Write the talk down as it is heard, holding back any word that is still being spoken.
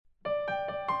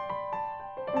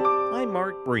I'm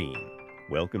Mark Breen.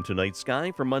 Welcome to Night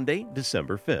Sky for Monday,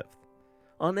 December 5th.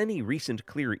 On any recent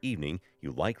clear evening,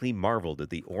 you likely marveled at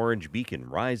the orange beacon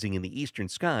rising in the eastern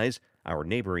skies, our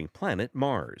neighboring planet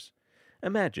Mars.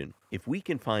 Imagine if we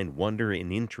can find wonder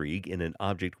and intrigue in an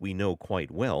object we know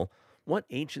quite well, what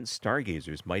ancient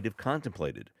stargazers might have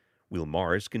contemplated. Will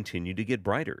Mars continue to get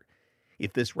brighter?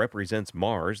 If this represents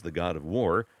Mars, the god of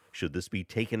war, should this be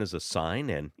taken as a sign,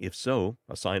 and if so,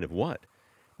 a sign of what?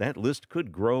 That list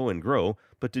could grow and grow,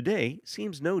 but today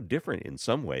seems no different in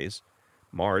some ways.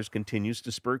 Mars continues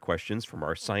to spur questions from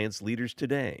our science leaders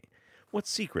today. What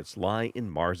secrets lie in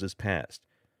Mars's past?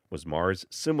 Was Mars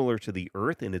similar to the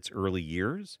Earth in its early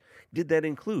years? Did that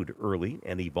include early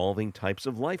and evolving types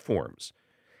of life forms?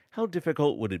 How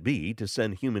difficult would it be to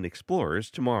send human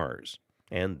explorers to Mars?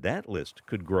 And that list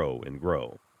could grow and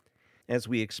grow. As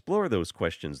we explore those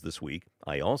questions this week,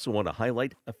 I also want to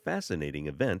highlight a fascinating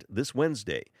event this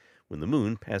Wednesday, when the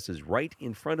moon passes right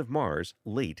in front of Mars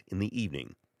late in the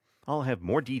evening. I'll have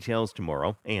more details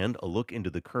tomorrow and a look into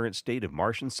the current state of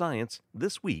Martian science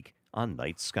this week on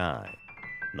Night Sky.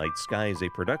 Night Sky is a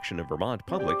production of Vermont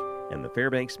Public and the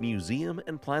Fairbanks Museum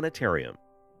and Planetarium.